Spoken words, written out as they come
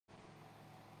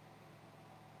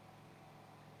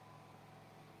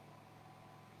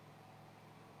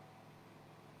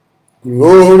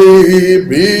Glory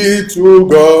be to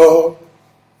God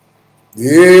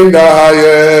in the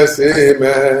highest,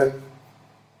 amen.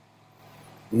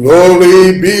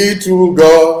 Glory be to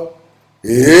God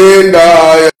in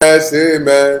the highest,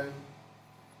 amen.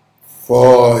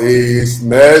 For his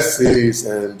mercies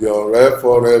endure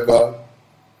forever.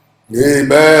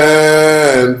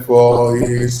 Amen. For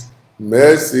his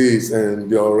mercies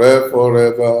endure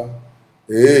forever.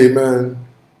 Amen.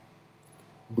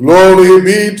 Glory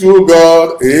be to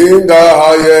God in the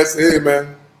highest,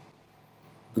 amen.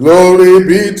 Glory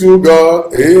be to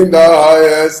God in the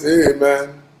highest,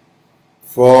 amen.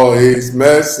 For his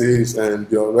mercies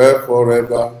endure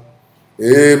forever.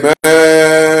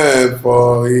 Amen.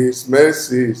 For his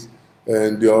mercies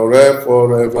endure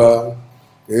forever.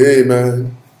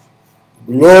 Amen.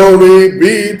 Glory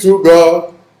be to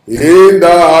God in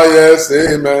the highest,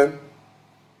 amen.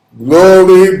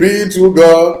 Glory be to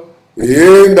God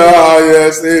in the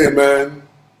highest, amen.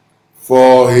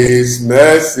 For his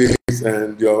mercies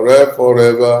endure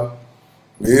forever.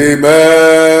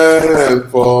 Amen.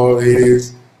 For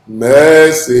his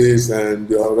mercies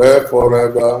endure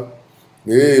forever.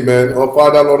 Amen. Oh,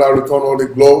 Father, Lord, I return all the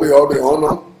glory, all the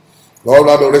honor, all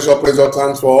adoration, praise, and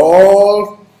thanks for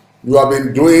all you have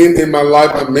been doing in my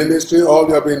life and ministry, all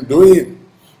you have been doing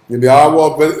in the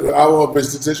hour of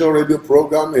visitation radio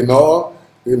program,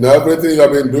 in everything you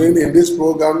have been doing in this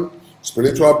program,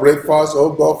 spiritual breakfast, oh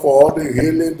God, for all the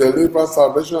healing, deliverance,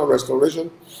 salvation, and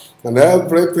restoration, and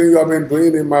everything you have been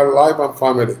doing in my life and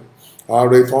family. I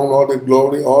return all the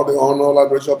glory, all the honor, all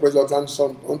adoration, praise, and thanks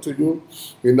unto you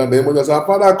in the name of Jesus. And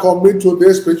Father, I commit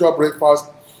today's spiritual breakfast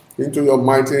into your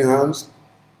mighty hands.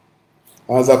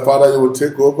 As a Father, you will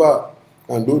take over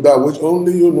and do that which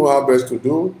only you know how best to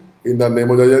do. In the name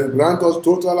of Jesus, grant us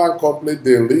total and complete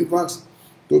deliverance.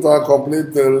 Total and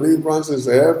complete deliverance in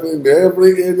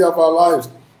every area of our lives.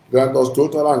 Grant us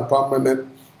total and permanent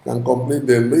and complete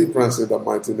deliverance in the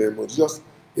mighty name of Jesus.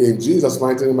 In Jesus'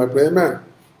 mighty name I pray, amen.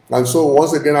 And so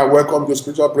once again, I welcome you to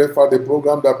Spiritual Breakfast, the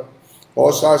program that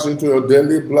ushers into your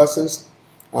daily blessings.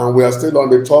 And we are still on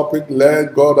the topic,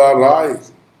 Let God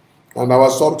Arise. And our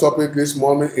subtopic this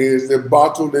morning is the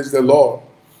battle is the Lord.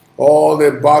 All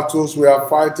the battles we are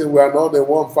fighting, we are not the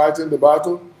one fighting the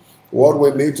battle. What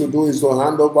we need to do is to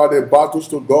hand over the battles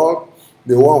to God,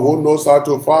 the one who knows how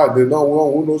to fight, the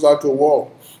one who knows how to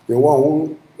war, the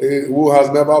one who has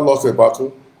never lost a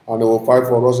battle, and he will fight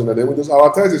for us in the name of Jesus.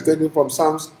 Our text is taken from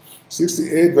Psalms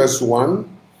 68 verse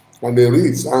 1, and it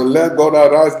reads, And let God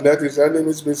arise, let his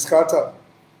enemies be scattered.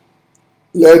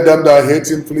 Let them that hate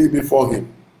him flee before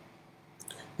him.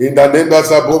 In the name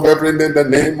that's above every name, the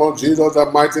name of Jesus, the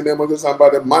mighty name of Jesus, and by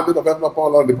the mandate of heaven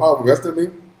upon all the power of destiny,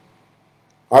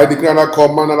 I declare and I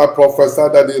command and I prophesy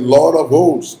that the Lord of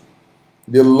hosts,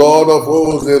 the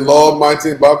Lord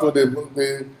mighty in battle, the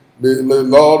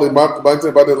Lord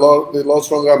mighty by the Lord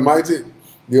strong and mighty,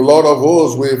 the Lord of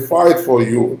hosts will fight for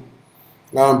you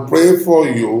and pray for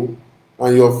you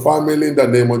and your family in the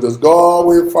name of Jesus. God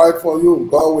will fight for you.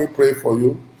 God will pray for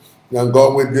you. And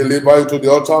God will deliver you to the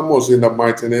uttermost in the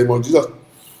mighty name of Jesus.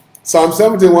 Psalm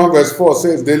 71 verse 4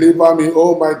 says, Deliver me,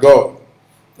 O my God,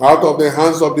 out of the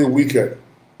hands of the wicked,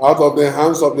 out of the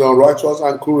hands of the unrighteous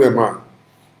and cruel man.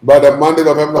 By the mandate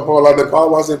of heaven upon all the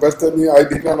powers invested in me, I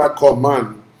declare and I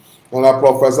command, and I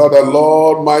prophesy the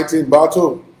Lord mighty in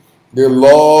battle, the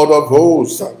Lord of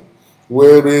hosts,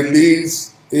 will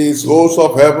release his hosts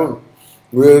of heaven,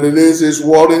 will release his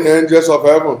warring angels of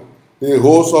heaven, the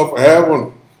hosts of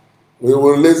heaven. We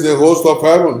will release the host of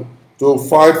heaven to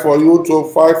fight for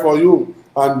you,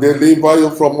 and deliver you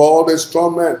from all the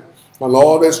strong men, and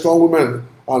all the strong women,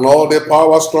 and all the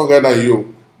power stronger than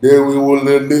you. We will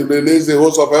release the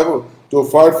host of heaven to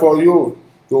fight for you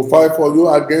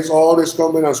against all the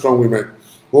strong men and strong women,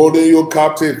 holding you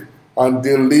captive and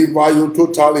deliver you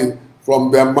totally from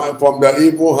their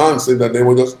evil hands in the name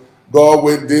of Jesus. God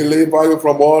will deliver you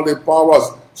from all the powers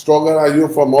stronger than you,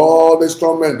 from all the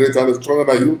strong men greater and stronger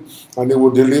than you, and he will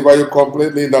deliver you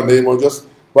completely in the name of Jesus.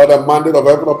 By the mandate of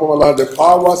heaven upon my life, the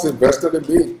powers invested in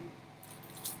me,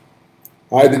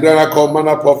 I declare and I command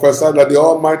and prophesy that the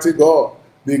Almighty God,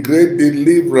 the great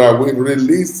deliverer, will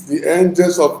release the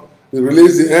angel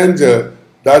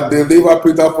that delivered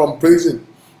Peter from prison.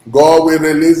 God will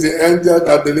release the angel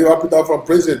that delivered Peter from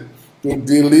prison to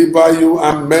deliver you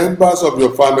and members of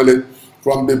your family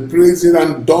from the prison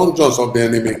and dungeons of the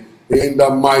enemy. In the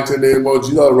mighty name of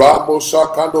Jesus. Ramo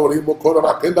Shakando Rimokoro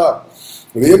Rakenda.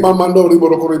 Rimamando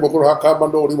Rimokoro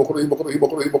Hakamando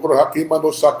Rimokoro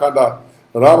Hakimando Sakanda.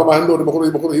 Ramamando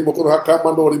Rimokoro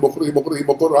Hakamando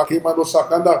Rimokoro Hakimando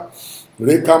Sakanda.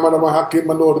 Rekamana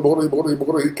Mahakimando, the Bori,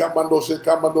 Kamando,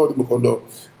 Sekamando, the Mukondo,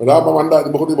 Ramamanda,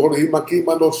 the Bori,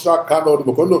 Makimando, Sakano, the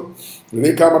Mukondo,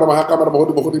 Rekamana Mahakama, the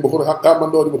Bori,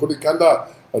 Hakamando, the Bori Kanda,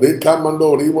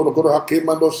 Rekamando, Rimo, the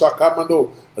Hakimando, Sakamando,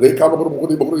 Rekamando,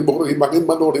 the Bori,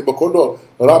 Makimando, the Mukondo,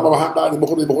 Ramamanda, the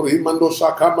Bori, Himando,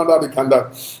 Sakamanda, the Kanda,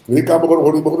 Rekamando,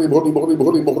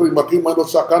 Bori, Makimando,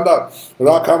 Sakanda,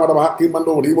 Rakamana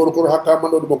Hakimando, Rimo, the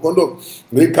Hakamando, the Mukondo,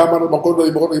 Rekamano, the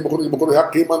Bori,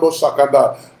 Hakimando, Sakanda,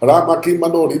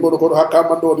 Ramakimando, Ribokoro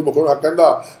Hakamando, Ribokoro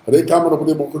Hakanda, Rekamano,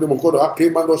 Ribokoro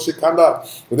Hakimando, Sikanda,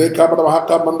 Rekamano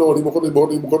Hakamando, Ribokoro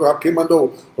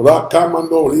Hakimando,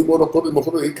 Rakamando,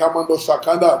 Ribokoro Hikamando,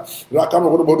 Sakanda,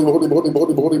 Rakamano,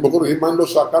 Himando,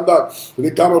 Sakanda,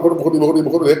 Rekamano,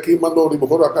 Hekimando,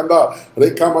 Ribokoro Hakanda,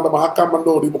 Rekamano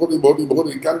Hakamando, Ribokoro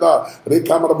Hikanda,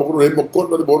 Rekamano,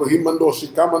 Rimokondo, Himando,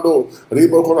 Sikamando,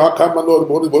 Ribokoro Hakamando,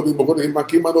 Ribokoro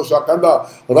Himakimando, Sakanda,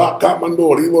 Rakamando,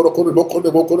 Ribokoro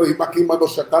Bokoro Himakimando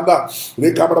Sakanda,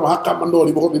 Rekamano Hakamando,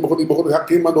 Ribokoro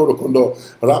Hakimando, Kondo,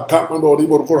 Rakamando,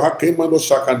 Ribokoro Hakimando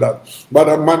Sakanda. By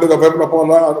the mandate of heaven upon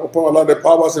Allah, the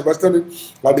powers invested in,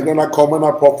 I declare and command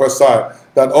and prophesy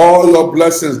that all your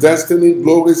blessings, destiny,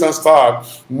 glories, and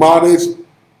stars, marriage,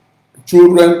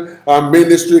 children, and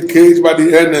ministry caged by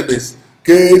the enemies.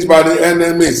 Caged by the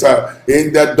enemies,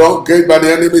 caged by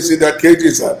the enemies in their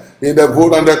cages, in the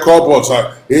wood and the cupboards,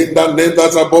 in the name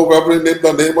that's above every name,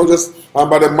 the name of Jesus, and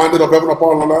by the mandate of heaven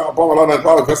upon Allah and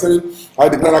power of destiny, I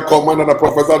declare a command and a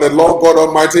prophesy, the Lord God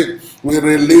Almighty will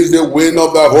release the wind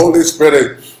of the Holy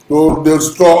Spirit to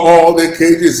destroy all the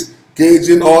cages,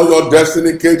 caging all your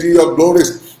destiny, caging your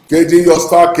glories, caging your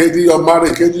star, caging your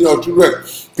marriage, caging your children,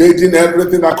 caging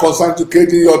everything that concerns you,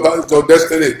 caging your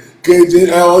destiny,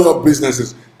 caging all your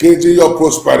businesses, caging your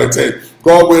prosperity.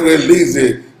 God will release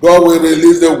it. God will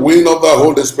release the wind of the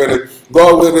Holy Spirit.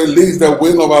 God will release the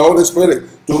wind of the Holy Spirit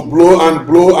to blow and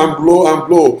blow and blow and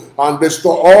blow and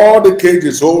destroy all the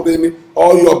cages holding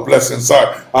all your blessings,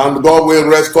 and God will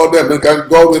restore them. And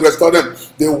God will restore them.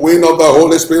 The wind of the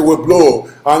Holy Spirit will blow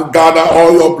and gather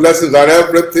all your blessings and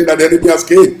everything that the enemy has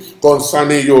caged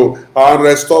concerning you and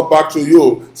restore back to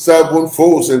you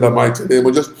sevenfold in the mighty name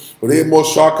of Jesus. Remo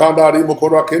Shakanda, Remo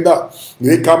Korakenda,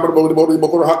 Rikamando, Rimo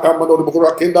Hakamando, Rimo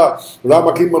Korakenda,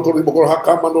 Ramakimando, Rimo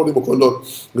Hakamando, Rimo Kondo,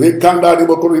 Rikanda,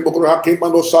 Rimo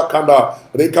Hakimando, Sakanda,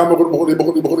 Rikamando,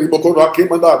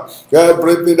 Hakimanda,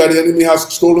 everything that the enemy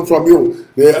has stolen from you,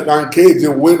 the cage,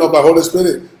 the wind of the Holy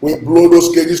Spirit will blow those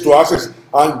cages to ashes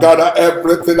and gather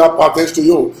everything that pertains to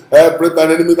you, everything that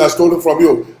the enemy has stolen from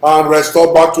you, and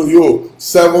restore back to you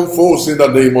sevenfold in the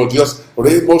name of Jesus.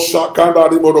 Remo Shakanda,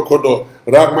 Rimo Kondo,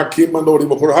 Ramakimando,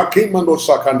 Rimo Hakimando,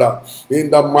 Sakanda, in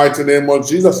the mighty name of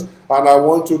Jesus. And I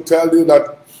want to tell you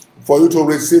that for you to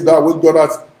receive that which God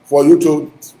has, for you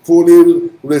to fully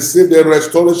receive the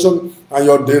restoration and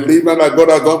your deliverance that God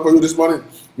has done for you this morning,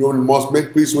 you must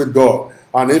make peace with God.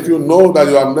 And if you know that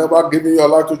you have never given your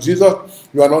life to Jesus,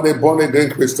 you are not a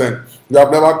born-again Christian, you have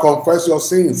never confessed your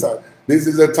sins, this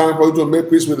is the time for you to make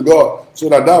peace with God, so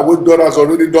that that which God has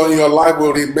already done in your life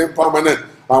will remain permanent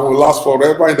and will last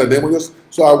forever in the name of Jesus.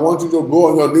 So I want you to go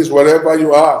on your knees wherever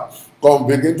you are.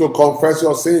 Begin to confess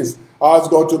your sins. Ask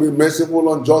God to be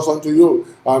merciful and just unto you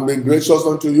and be gracious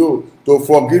unto you, to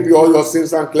forgive you all your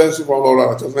sins and cleanse you from all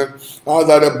righteousness. Ask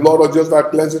that the blood of Jesus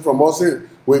that cleanses from all sin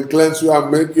will cleanse you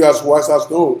and make you as white as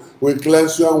snow. Will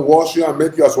cleanse you and wash you and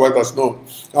make you as white as snow.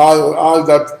 Ask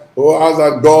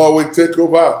that God will take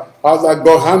over. Ask that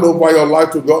God hand over your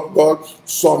life to God.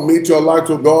 Submit your life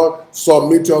to God.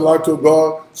 Submit your life to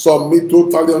God. Submit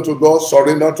totally unto God.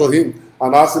 Surrender to Him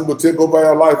and ask Him to take over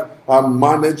your life and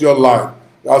manage your life.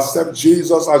 Accept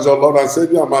Jesus as your Lord and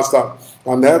Savior and Master,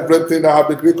 and everything that have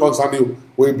decreed concerning you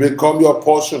will become your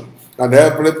portion. And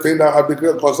everything that have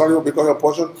decreed concerning you will become your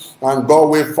portion. And God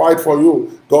will fight for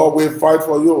you. God will fight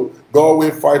for you. God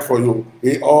will fight for you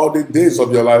in all the days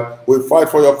of your life. Will fight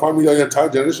for your family and your entire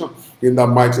generation in the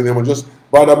mighty name of Jesus.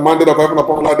 By the mandate of heaven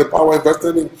upon life, the power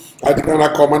invested in, I declare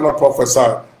and command and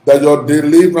prophesy that your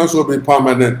deliverance will be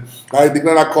permanent. I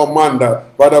declare a command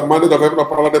by the mandate of heaven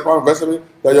upon life, the power invested in,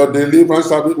 that your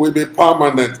deliverance will be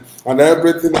permanent, and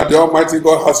everything that the Almighty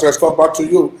God has restored back to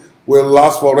you will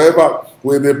last forever,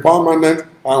 will be permanent,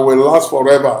 and will last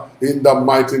forever in the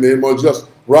mighty name of Jesus.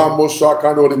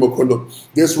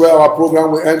 This is where our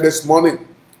program will end this morning,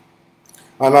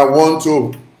 and I want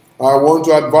to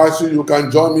advise you. You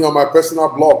can join me on my personal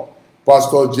blog,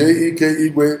 Pastor J.E.K.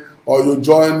 Igwe, or you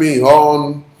join me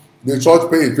on the church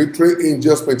page, Victory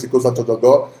Angels Pentecostal Church of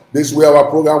God. This is where our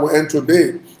program will end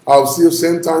today. I'll see you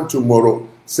same time tomorrow.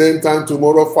 Same time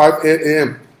tomorrow, 5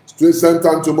 a.m. Same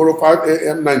time tomorrow, 5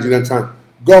 a.m. Nigerian time.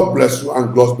 God bless you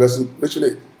and God bless you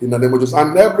richly in the name of Jesus.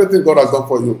 And everything God has done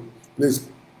for you, please,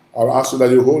 I ask you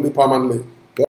that you hold it permanently